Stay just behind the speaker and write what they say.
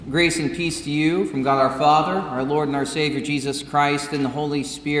Grace and peace to you from God our Father, our Lord and our Savior Jesus Christ, and the Holy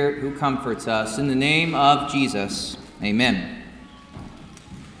Spirit who comforts us. In the name of Jesus, amen.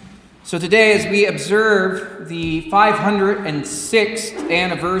 So today, as we observe the 506th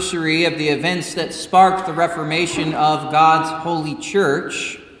anniversary of the events that sparked the Reformation of God's holy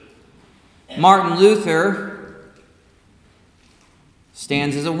church, Martin Luther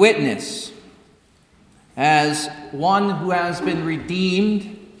stands as a witness, as one who has been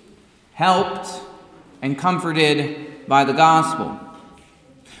redeemed, helped, and comforted by the gospel.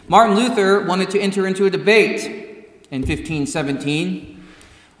 Martin Luther wanted to enter into a debate in 1517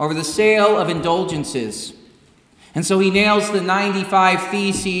 over the sale of indulgences. And so he nails the 95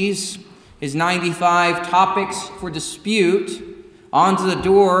 theses, his 95 topics for dispute, onto the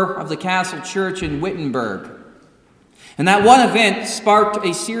door of the castle church in Wittenberg. And that one event sparked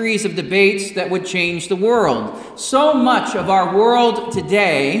a series of debates that would change the world. So much of our world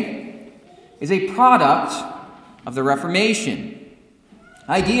today is a product of the Reformation.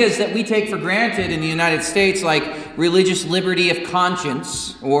 Ideas that we take for granted in the United States, like religious liberty of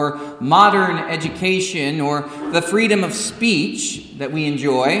conscience, or modern education, or the freedom of speech that we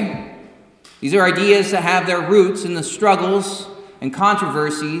enjoy, these are ideas that have their roots in the struggles and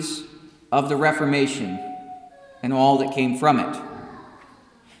controversies of the Reformation and all that came from it.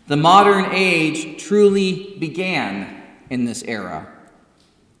 The modern age truly began in this era.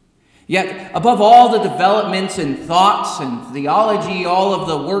 Yet, above all the developments and thoughts and theology, all of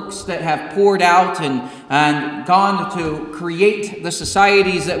the works that have poured out and gone to create the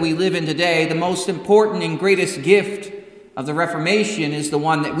societies that we live in today, the most important and greatest gift of the Reformation is the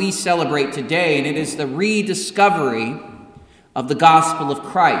one that we celebrate today, and it is the rediscovery of the gospel of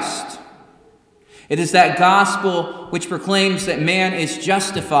Christ. It is that gospel which proclaims that man is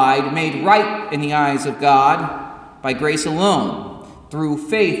justified, made right in the eyes of God by grace alone, through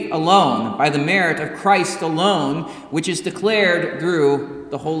faith alone, by the merit of Christ alone, which is declared through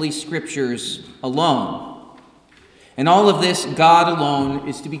the Holy Scriptures alone. And all of this, God alone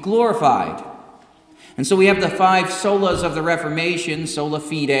is to be glorified. And so we have the 5 solas of the Reformation: sola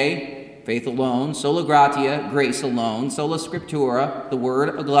fide, faith alone; sola gratia, grace alone; sola scriptura, the word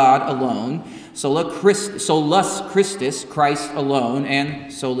of God alone; solus Christus, Christ alone;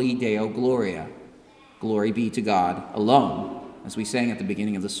 and soli Deo gloria, glory be to God alone, as we sang at the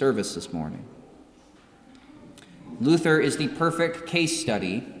beginning of the service this morning. Luther is the perfect case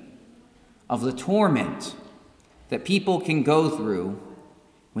study of the torment that people can go through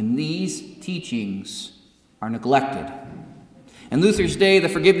when these teachings are neglected. In Luther's day, the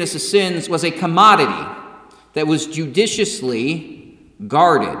forgiveness of sins was a commodity that was judiciously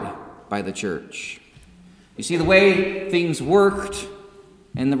guarded by the church. You see, the way things worked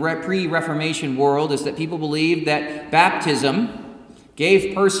in the pre-Reformation world is that people believed that baptism gave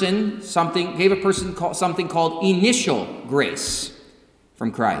a person something called initial grace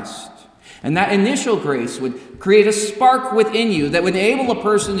from Christ. And that initial grace would create a spark within you that would enable a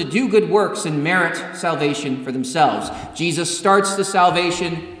person to do good works and merit salvation for themselves. Jesus starts the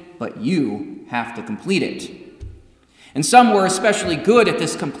salvation, but you have to complete it. And some were especially good at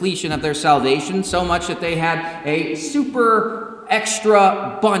this completion of their salvation, so much that they had a super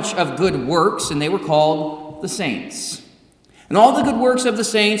extra bunch of good works, and they were called the saints. And all the good works of the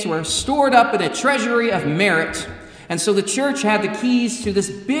saints were stored up in a treasury of merit. And so the church had the keys to this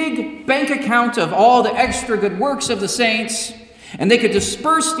big bank account of all the extra good works of the saints, and they could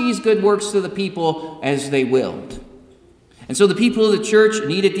disperse these good works to the people as they willed. And so the people of the church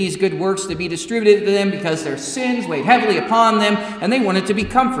needed these good works to be distributed to them because their sins weighed heavily upon them, and they wanted to be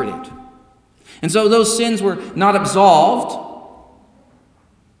comforted. And so those sins were not absolved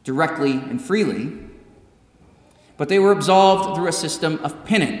directly and freely, but they were absolved through a system of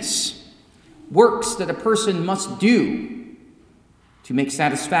penance, works that a person must do to make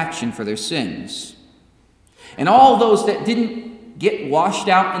satisfaction for their sins. And all those that didn't get washed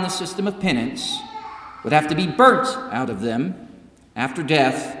out in the system of penance would have to be burnt out of them after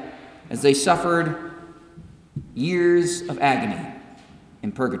death, as they suffered years of agony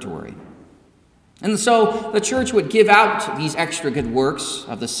in purgatory. And so the church would give out these extra good works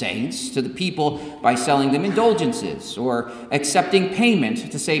of the saints to the people by selling them indulgences, or accepting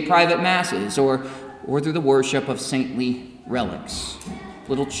payment to say private masses, or through the worship of saintly relics,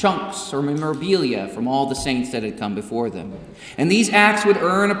 little chunks or memorabilia from all the saints that had come before them. And these acts would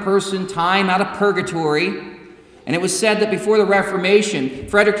earn a person time out of purgatory. And it was said that before the Reformation,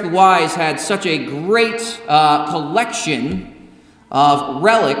 Frederick the Wise had such a great collection of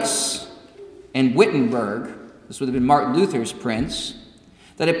relics in Wittenberg, this would have been Martin Luther's prince,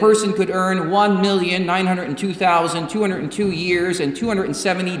 that a person could earn 1,902,202 years and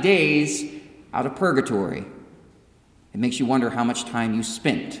 270 days out of purgatory. It makes you wonder how much time you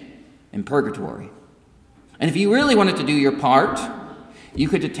spent in purgatory. And if you really wanted to do your part, you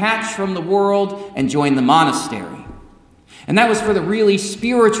could detach from the world and join the monastery. And that was for the really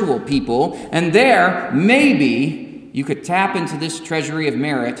spiritual people. And there, maybe, you could tap into this treasury of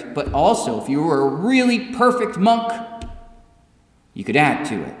merit. But also, if you were a really perfect monk, you could add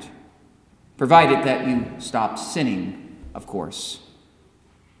to it. Provided that you stopped sinning, of course.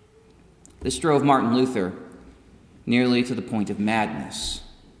 This drove Martin Luther nearly to the point of madness.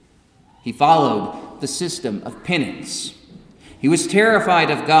 He followed the system of penance. He was terrified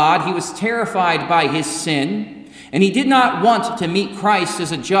of God. He was terrified by his sin. And he did not want to meet Christ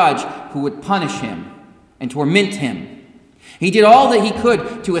as a judge who would punish him and torment him. He did all that he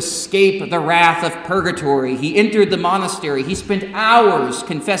could to escape the wrath of purgatory. He entered the monastery. He spent hours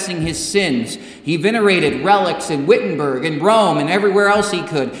confessing his sins. He venerated relics in Wittenberg and Rome and everywhere else he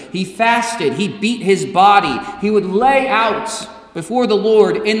could. He fasted. He beat his body. He would lay out before the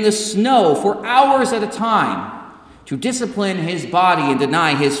Lord in the snow for hours at a time to discipline his body and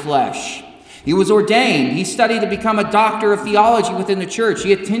deny his flesh. He was ordained. He studied to become a doctor of theology within the church.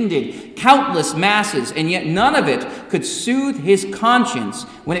 He attended countless masses, and yet none of it could soothe his conscience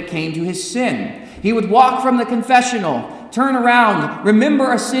when it came to his sin. He would walk from the confessional, turn around,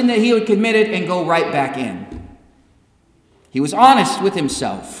 remember a sin that he had committed, and go right back in. He was honest with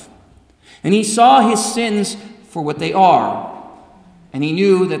himself, and he saw his sins for what they are, and he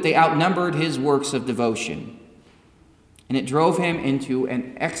knew that they outnumbered his works of devotion. And it drove him into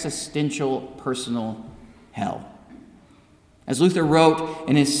an existential personal hell. As Luther wrote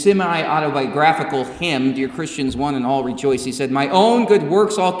in his semi-autobiographical hymn, Dear Christians, one and all rejoice, he said, My own good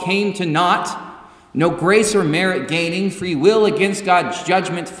works all came to naught, no grace or merit gaining, free will against God's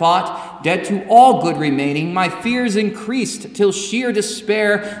judgment fought, dead to all good remaining, my fears increased till sheer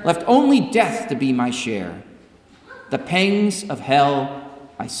despair left only death to be my share. The pangs of hell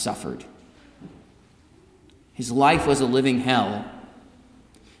I suffered. His life was a living hell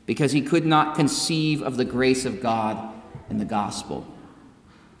because he could not conceive of the grace of God in the gospel.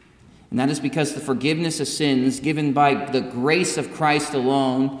 And that is because the forgiveness of sins given by the grace of Christ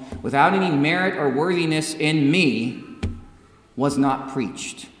alone, without any merit or worthiness in me, was not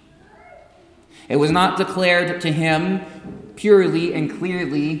preached. It was not declared to him purely and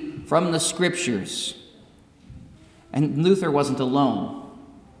clearly from the Scriptures. And Luther wasn't alone.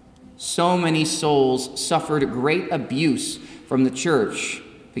 So many souls suffered great abuse from the church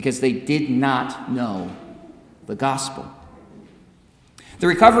because they did not know the gospel. The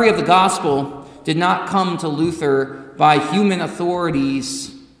recovery of the gospel did not come to Luther by human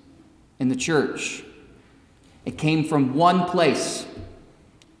authorities in the church. It came from one place,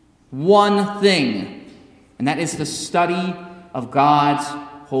 one thing, and that is the study of God's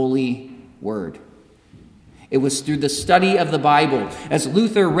holy word. It was through the study of the Bible, as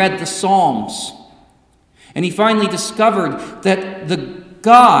Luther read the Psalms, and he finally discovered that the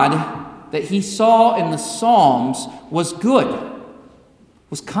God that he saw in the Psalms was good,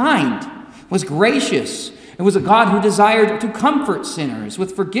 was kind, was gracious, and was a God who desired to comfort sinners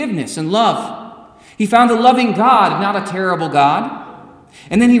with forgiveness and love. He found a loving God, not a terrible God.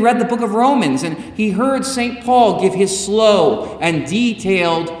 And then he read the book of Romans, and he heard St. Paul give his slow and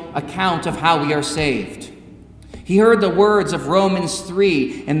detailed account of how we are saved. He heard the words of Romans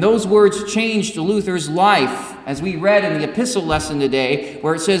 3, and those words changed Luther's life, as we read in the epistle lesson today,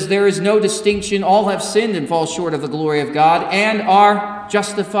 where it says, There is no distinction, all have sinned and fall short of the glory of God, and are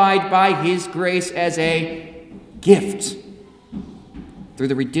justified by his grace as a gift through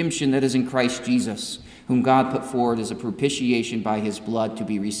the redemption that is in Christ Jesus, whom God put forward as a propitiation by his blood to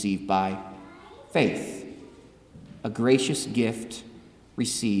be received by faith. A gracious gift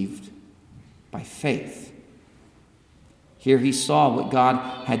received by faith. Here he saw what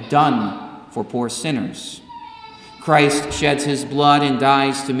God had done for poor sinners. Christ sheds his blood and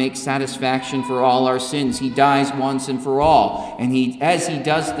dies to make satisfaction for all our sins. He dies once and for all. And as he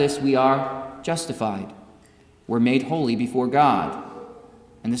does this, we are justified. We're made holy before God.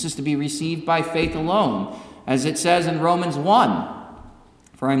 And this is to be received by faith alone. As it says in Romans 1,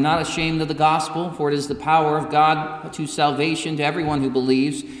 For I am not ashamed of the gospel, for it is the power of God to salvation to everyone who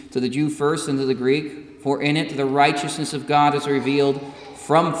believes, to the Jew first and to the Greek. For in it the righteousness of God is revealed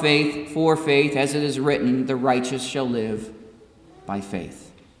from faith for faith, as it is written, the righteous shall live by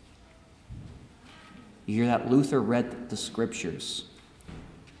faith. You hear that? Luther read the Scriptures.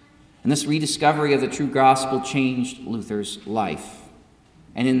 And this rediscovery of the true gospel changed Luther's life.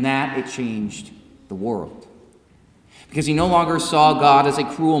 And in that, it changed the world. because he no longer saw God as a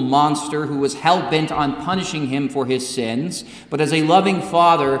cruel monster who was hell-bent on punishing him for his sins, but as a loving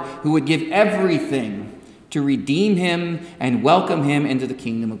Father who would give everything to redeem him and welcome him into the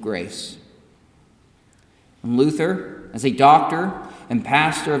kingdom of grace. And Luther, as a doctor and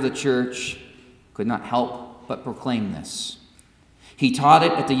pastor of the church, could not help but proclaim this. He taught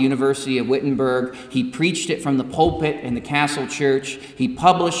it at the University of Wittenberg. He preached it from the pulpit in the Castle Church. He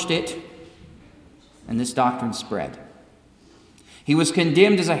published it, and this doctrine spread. He was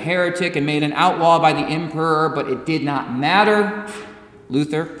condemned as a heretic and made an outlaw by the emperor, but it did not matter.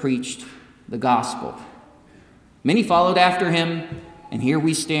 Luther preached the gospel. Many followed after him, and here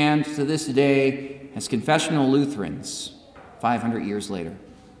we stand to this day as confessional Lutherans 500 years later.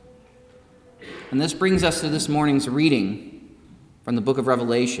 And this brings us to this morning's reading from the book of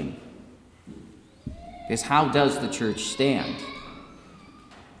Revelation. Is how does the church stand?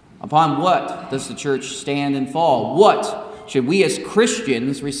 Upon what does the church stand and fall? What should we as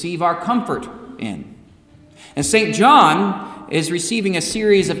Christians receive our comfort in? And St. John is receiving a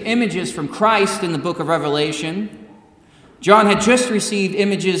series of images from Christ in the book of Revelation. John had just received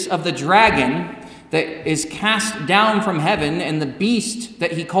images of the dragon that is cast down from heaven and the beast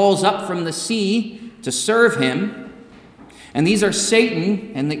that he calls up from the sea to serve him. And these are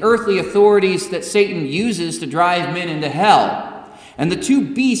Satan and the earthly authorities that Satan uses to drive men into hell. And the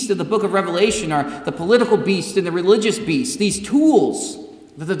two beasts of the book of Revelation are the political beast and the religious beast, these tools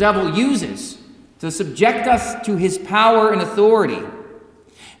that the devil uses to subject us to his power and authority.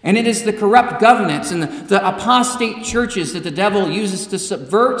 And it is the corrupt governance and the apostate churches that the devil uses to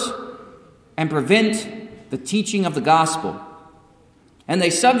subvert and prevent the teaching of the gospel. And they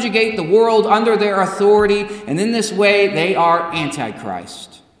subjugate the world under their authority, and in this way they are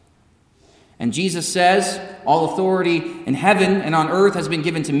Antichrist. And Jesus says, all authority in heaven and on earth has been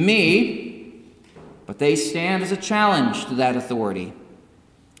given to me, but they stand as a challenge to that authority.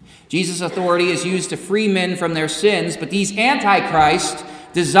 Jesus' authority is used to free men from their sins, but these Antichrists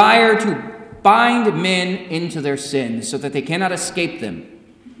desire to bind men into their sins so that they cannot escape them.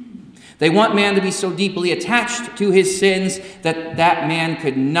 They want man to be so deeply attached to his sins that that man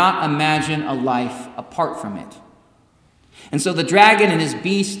could not imagine a life apart from it. And so the dragon and his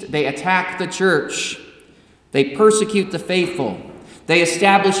beast, they attack the church. They persecute the faithful. They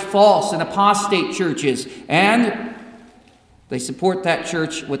establish false and apostate churches. And they support that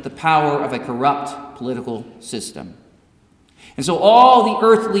church with the power of a corrupt political system. And so all the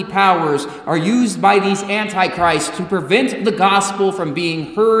earthly powers are used by these antichrists to prevent the gospel from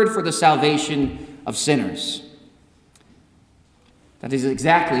being heard for the salvation of sinners. That is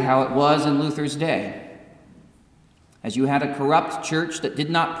exactly how it was in Luther's day. As you had a corrupt church that did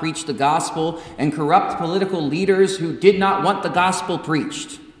not preach the gospel and corrupt political leaders who did not want the gospel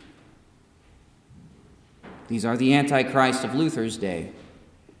preached. These are the antichrists of Luther's day,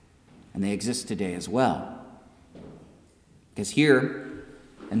 and they exist today as well. Because here,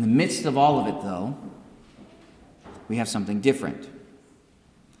 in the midst of all of it, though, we have something different.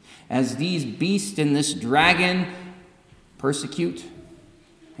 As these beasts and this dragon persecute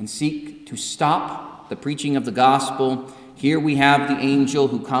and seek to stop the preaching of the gospel, here we have the angel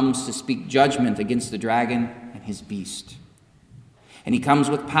who comes to speak judgment against the dragon and his beast. And he comes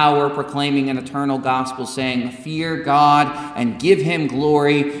with power, proclaiming an eternal gospel, saying, "Fear God and give him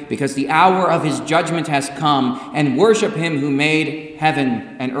glory, because the hour of his judgment has come, and worship him who made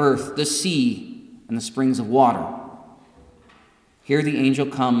heaven and earth, the sea, and the springs of water." Here the angel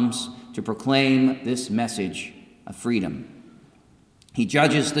comes to proclaim this message of freedom. He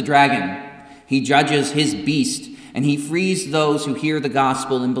judges the dragon, he judges his beast, and he frees those who hear the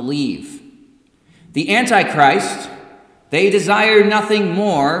gospel and believe. The Antichrist, they desire nothing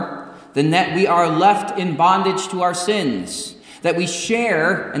more than that we are left in bondage to our sins, that we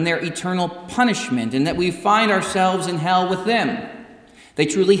share in their eternal punishment, and that we find ourselves in hell with them. They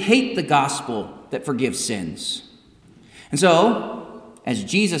truly hate the gospel that forgives sins. And so, as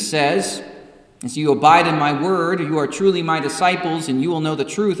Jesus says, "As you abide in my word, you are truly my disciples, and you will know the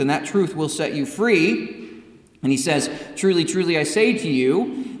truth, and that truth will set you free." And he says, "Truly, truly, I say to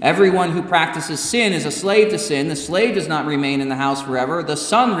you, everyone who practices sin is a slave to sin. The slave does not remain in the house forever. The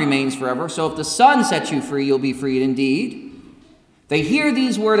Son remains forever. So if the Son sets you free, you'll be freed indeed." They hear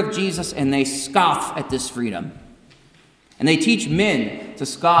these words of Jesus, and they scoff at this freedom. And they teach men to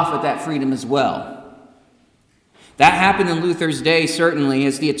scoff at that freedom as well. That happened in Luther's day, certainly,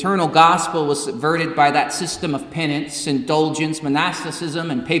 as the eternal gospel was subverted by that system of penance, indulgence, monasticism,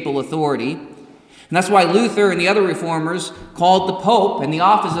 and papal authority. And that's why Luther and the other reformers called the Pope and the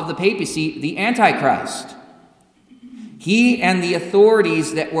office of the papacy the Antichrist. He and the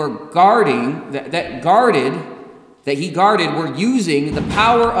authorities that were guarded that he guarded were using the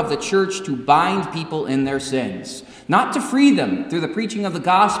power of the church to bind people in their sins. Not to free them through the preaching of the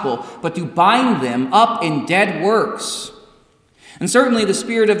gospel, but to bind them up in dead works. And certainly the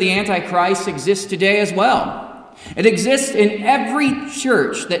spirit of the Antichrist exists today as well. It exists in every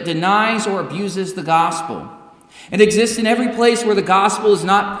church that denies or abuses the gospel. It exists in every place where the gospel is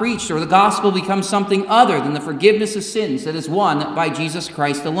not preached or the gospel becomes something other than the forgiveness of sins that is won by Jesus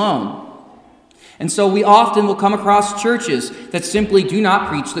Christ alone. And so we often will come across churches that simply do not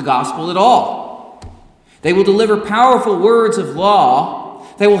preach the gospel at all. They will deliver powerful words of law.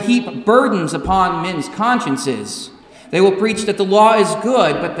 They will heap burdens upon men's consciences. They will preach that the law is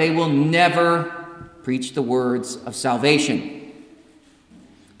good, but they will never preach the words of salvation.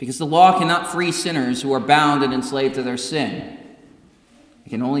 Because the law cannot free sinners who are bound and enslaved to their sin. It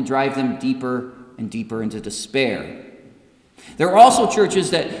can only drive them deeper and deeper into despair. There are also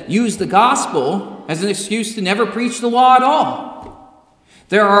churches that use the gospel as an excuse to never preach the law at all.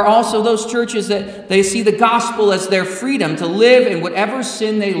 There are also those churches that they see the gospel as their freedom to live in whatever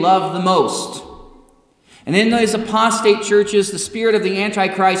sin they love the most. And in those apostate churches, the spirit of the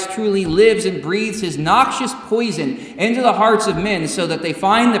Antichrist truly lives and breathes his noxious poison into the hearts of men so that they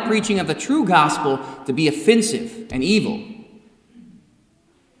find the preaching of the true gospel to be offensive and evil.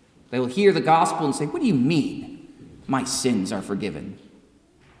 They will hear the gospel and say, "What do you mean? My sins are forgiven.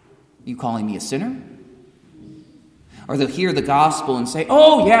 You calling me a sinner?" Or they'll hear the gospel and say,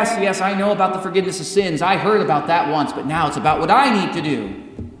 "Oh, yes, I know about the forgiveness of sins. I heard about that once, but now it's about what I need to do."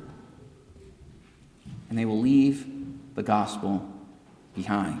 And they will leave the gospel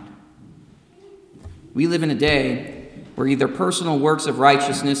behind. We live in a day where either personal works of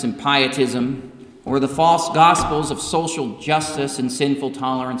righteousness and pietism or the false gospels of social justice and sinful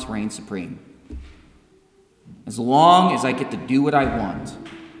tolerance reign supreme. As long as I get to do what I want,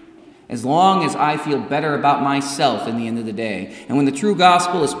 as long as I feel better about myself in the end of the day, and when the true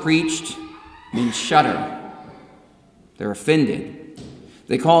gospel is preached, men shudder. They're offended.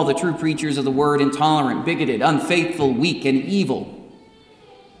 They call the true preachers of the word intolerant, bigoted, unfaithful, weak, and evil.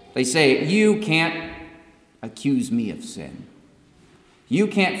 They say, "You can't accuse me of sin. You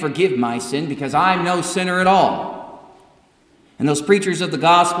can't forgive my sin because I'm no sinner at all." And those preachers of the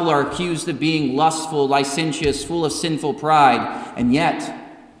gospel are accused of being lustful, licentious, full of sinful pride, and yet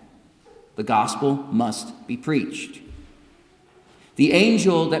the gospel must be preached. The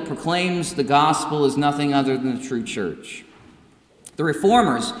angel that proclaims the gospel is nothing other than the true church. The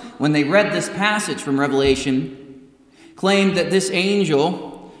Reformers, when they read this passage from Revelation, claimed that this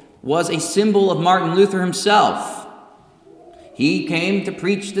angel was a symbol of Martin Luther himself. He came to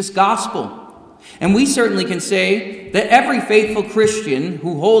preach this gospel. And we certainly can say that every faithful Christian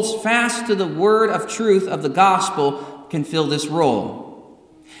who holds fast to the word of truth of the gospel can fill this role.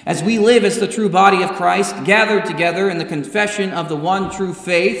 As we live as the true body of Christ, gathered together in the confession of the one true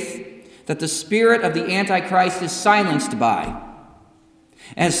faith that the spirit of the Antichrist is silenced by.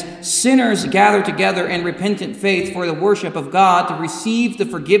 As sinners gather together in repentant faith for the worship of God to receive the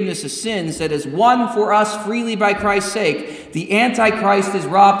forgiveness of sins that is won for us freely by Christ's sake, the Antichrist is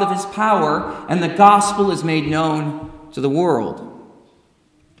robbed of his power and the gospel is made known to the world.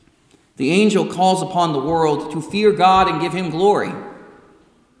 The angel calls upon the world to fear God and give him glory.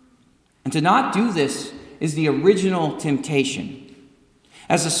 And to not do this is the original temptation.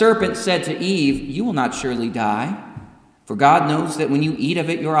 As the serpent said to Eve, "You will not surely die. For God knows that when you eat of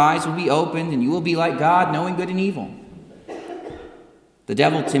it, your eyes will be opened, and you will be like God, knowing good and evil." The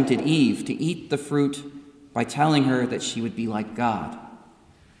devil tempted Eve to eat the fruit by telling her that she would be like God,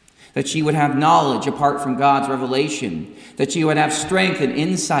 that she would have knowledge apart from God's revelation, that she would have strength and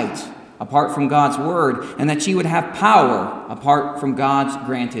insight apart from God's word, and that she would have power apart from God's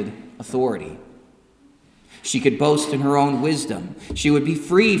granted authority. She could boast in her own wisdom. She would be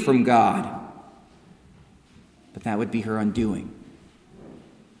free from God. But that would be her undoing,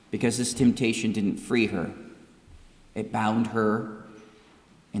 because this temptation didn't free her. It bound her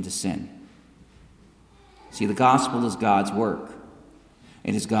into sin. See, the gospel is God's work.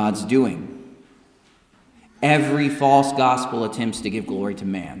 It is God's doing. Every false gospel attempts to give glory to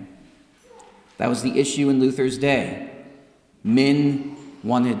man. That was the issue in Luther's day. Men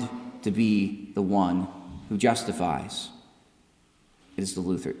wanted to be the one who justifies. It is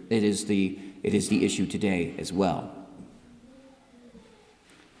the issue today as well.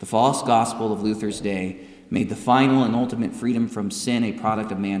 The false gospel of Luther's day made the final and ultimate freedom from sin a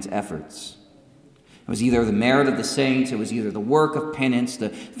product of man's efforts. It was either the merit of the saints, it was either the work of penance, the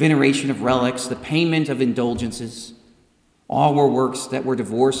veneration of relics, the payment of indulgences. All were works that were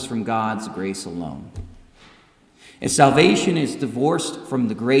divorced from God's grace alone. If salvation is divorced from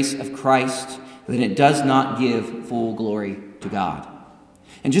the grace of Christ, then it does not give full glory to God.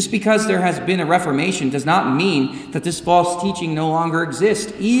 And just because there has been a Reformation does not mean that this false teaching no longer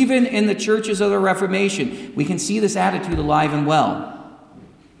exists. Even in the churches of the Reformation, we can see this attitude alive and well.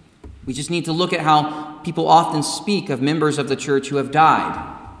 We just need to look at how people often speak of members of the church who have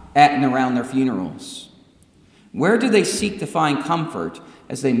died at and around their funerals. Where do they seek to find comfort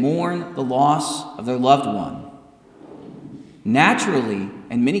as they mourn the loss of their loved one? Naturally,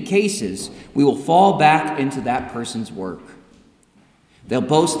 in many cases, we will fall back into that person's work. They'll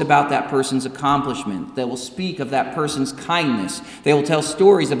boast about that person's accomplishment. They will speak of that person's kindness. They will tell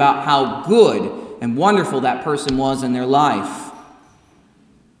stories about how good and wonderful that person was in their life.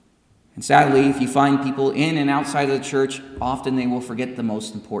 And sadly, if you find people in and outside of the church, often they will forget the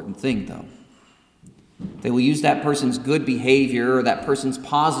most important thing, though. They will use that person's good behavior or that person's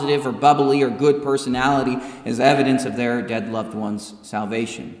positive or bubbly or good personality as evidence of their dead loved one's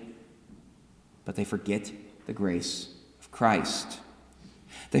salvation. But they forget the grace of Christ.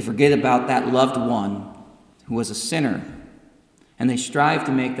 They forget about that loved one who was a sinner, and they strive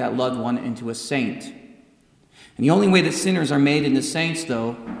to make that loved one into a saint. And the only way that sinners are made into saints,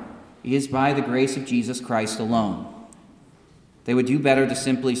 though, is by the grace of Jesus Christ alone. They would do better to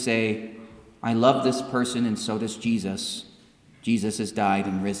simply say, I love this person and so does Jesus. Jesus has died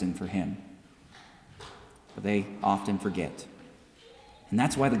and risen for him. But they often forget. And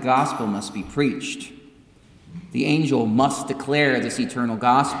that's why the gospel must be preached. The angel must declare this eternal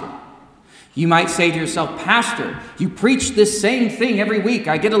gospel. You might say to yourself, Pastor, you preach this same thing every week.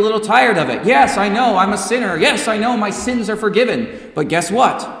 I get a little tired of it. Yes, I know I'm a sinner. Yes, I know my sins are forgiven. But guess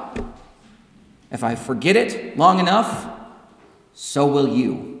what? If I forget it long enough, so will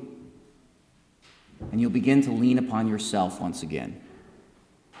you. And you'll begin to lean upon yourself once again.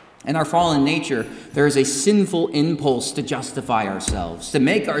 In our fallen nature, there is a sinful impulse to justify ourselves, to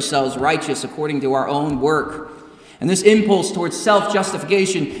make ourselves righteous according to our own work. And this impulse towards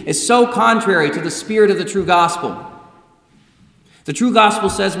self-justification is so contrary to the spirit of the true gospel. The true gospel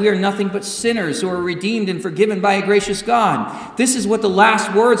says we are nothing but sinners who are redeemed and forgiven by a gracious God. This is what the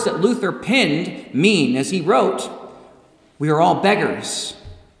last words that Luther penned mean as he wrote, we are all beggars.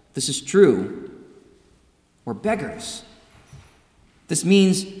 This is true. We're beggars. This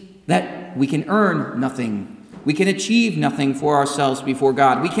means that we can earn nothing. We can achieve nothing for ourselves before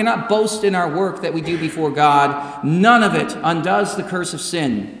God. We cannot boast in our work that we do before God. None of it undoes the curse of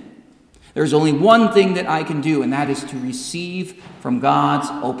sin. There's only one thing that I can do, and that is to receive from God's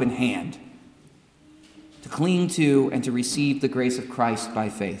open hand, to cling to and to receive the grace of Christ by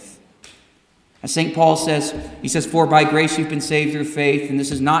faith. As St. Paul says, he says, for by grace you've been saved through faith, and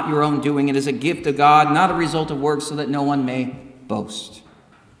this is not your own doing. It is a gift of God, not a result of works, so that no one may boast.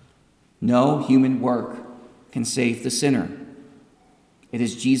 No human work can save the sinner. It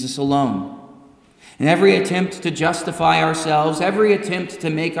is Jesus alone. And every attempt to justify ourselves, every attempt to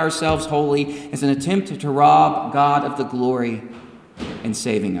make ourselves holy is an attempt to rob God of the glory in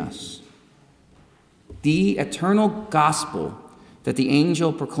saving us. The eternal gospel that the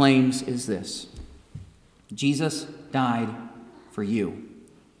angel proclaims is this: Jesus died for you.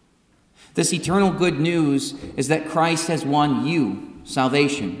 This eternal good news is that Christ has won you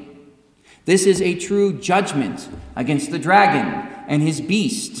salvation. This is a true judgment against the dragon and his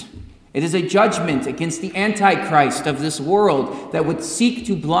beast. It is a judgment against the Antichrist of this world that would seek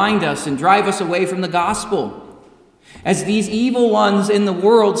to blind us and drive us away from the gospel. As these evil ones in the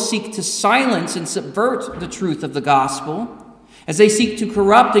world seek to silence and subvert the truth of the gospel, as they seek to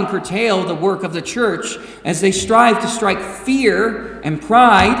corrupt and curtail the work of the church, as they strive to strike fear and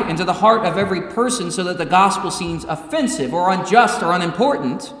pride into the heart of every person so that the gospel seems offensive or unjust or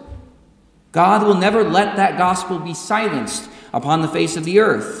unimportant, God will never let that gospel be silenced upon the face of the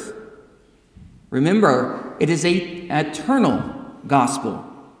earth. Remember, it is an eternal gospel.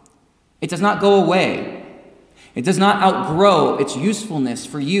 It does not go away. It does not outgrow its usefulness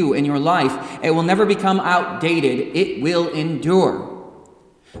for you in your life. It will never become outdated. It will endure.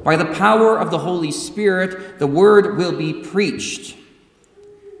 By the power of the Holy Spirit, the word will be preached.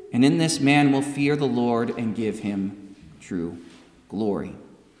 And in this man will fear the Lord and give him true glory.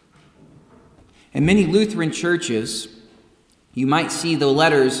 In many Lutheran churches, you might see the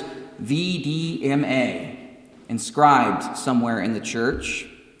letters VDMA inscribed somewhere in the church.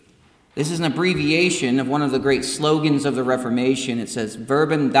 This is an abbreviation of one of the great slogans of the Reformation. It says,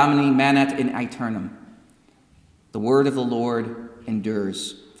 Verbum Domini manat in aeternum. The word of the Lord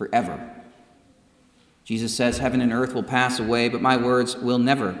endures forever. Jesus says, heaven and earth will pass away, but my words will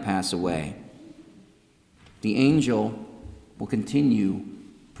never pass away. The angel will continue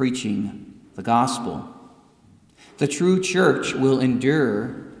preaching the gospel. The true church will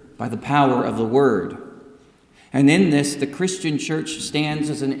endure by the power of the Word. And in this, the Christian church stands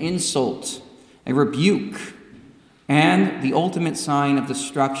as an insult, a rebuke, and the ultimate sign of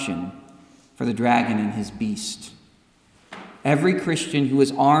destruction for the dragon and his beast. Every Christian who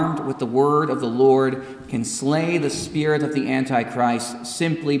is armed with the word of the Lord can slay the spirit of the Antichrist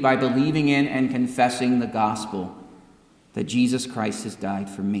simply by believing in and confessing the gospel that Jesus Christ has died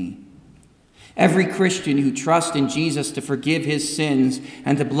for me. Every Christian who trusts in Jesus to forgive his sins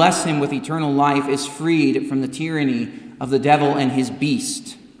and to bless him with eternal life is freed from the tyranny of the devil and his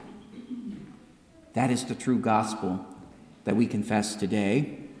beast. That is the true gospel that we confess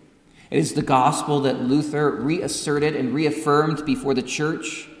today. It is the gospel that Luther reasserted and reaffirmed before the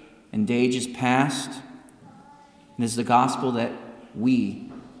church in ages past. It is the gospel that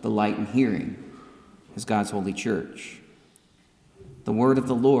we delight in hearing as God's holy church. The word of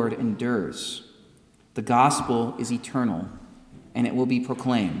the Lord endures. The gospel is eternal, and it will be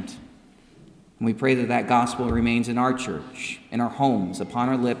proclaimed. And we pray that that gospel remains in our church, in our homes, upon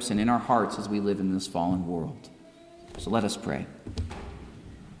our lips, and in our hearts as we live in this fallen world. So let us pray.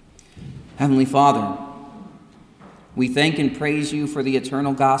 Heavenly Father, we thank and praise you for the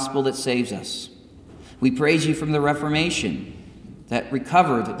eternal gospel that saves us. We praise you from the Reformation that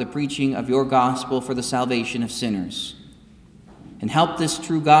recovered the preaching of your gospel for the salvation of sinners. And help this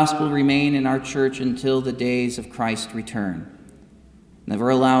true gospel remain in our church until the days of Christ's return. Never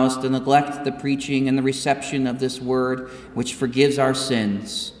allow us to neglect the preaching and the reception of this word, which forgives our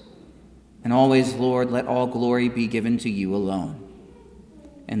sins. And always, Lord, let all glory be given to you alone.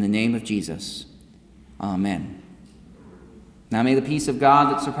 In the name of Jesus, amen. Now may the peace of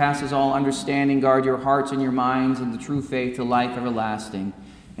God that surpasses all understanding guard your hearts and your minds in the true faith to life everlasting.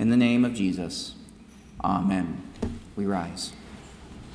 In the name of Jesus, amen. We rise.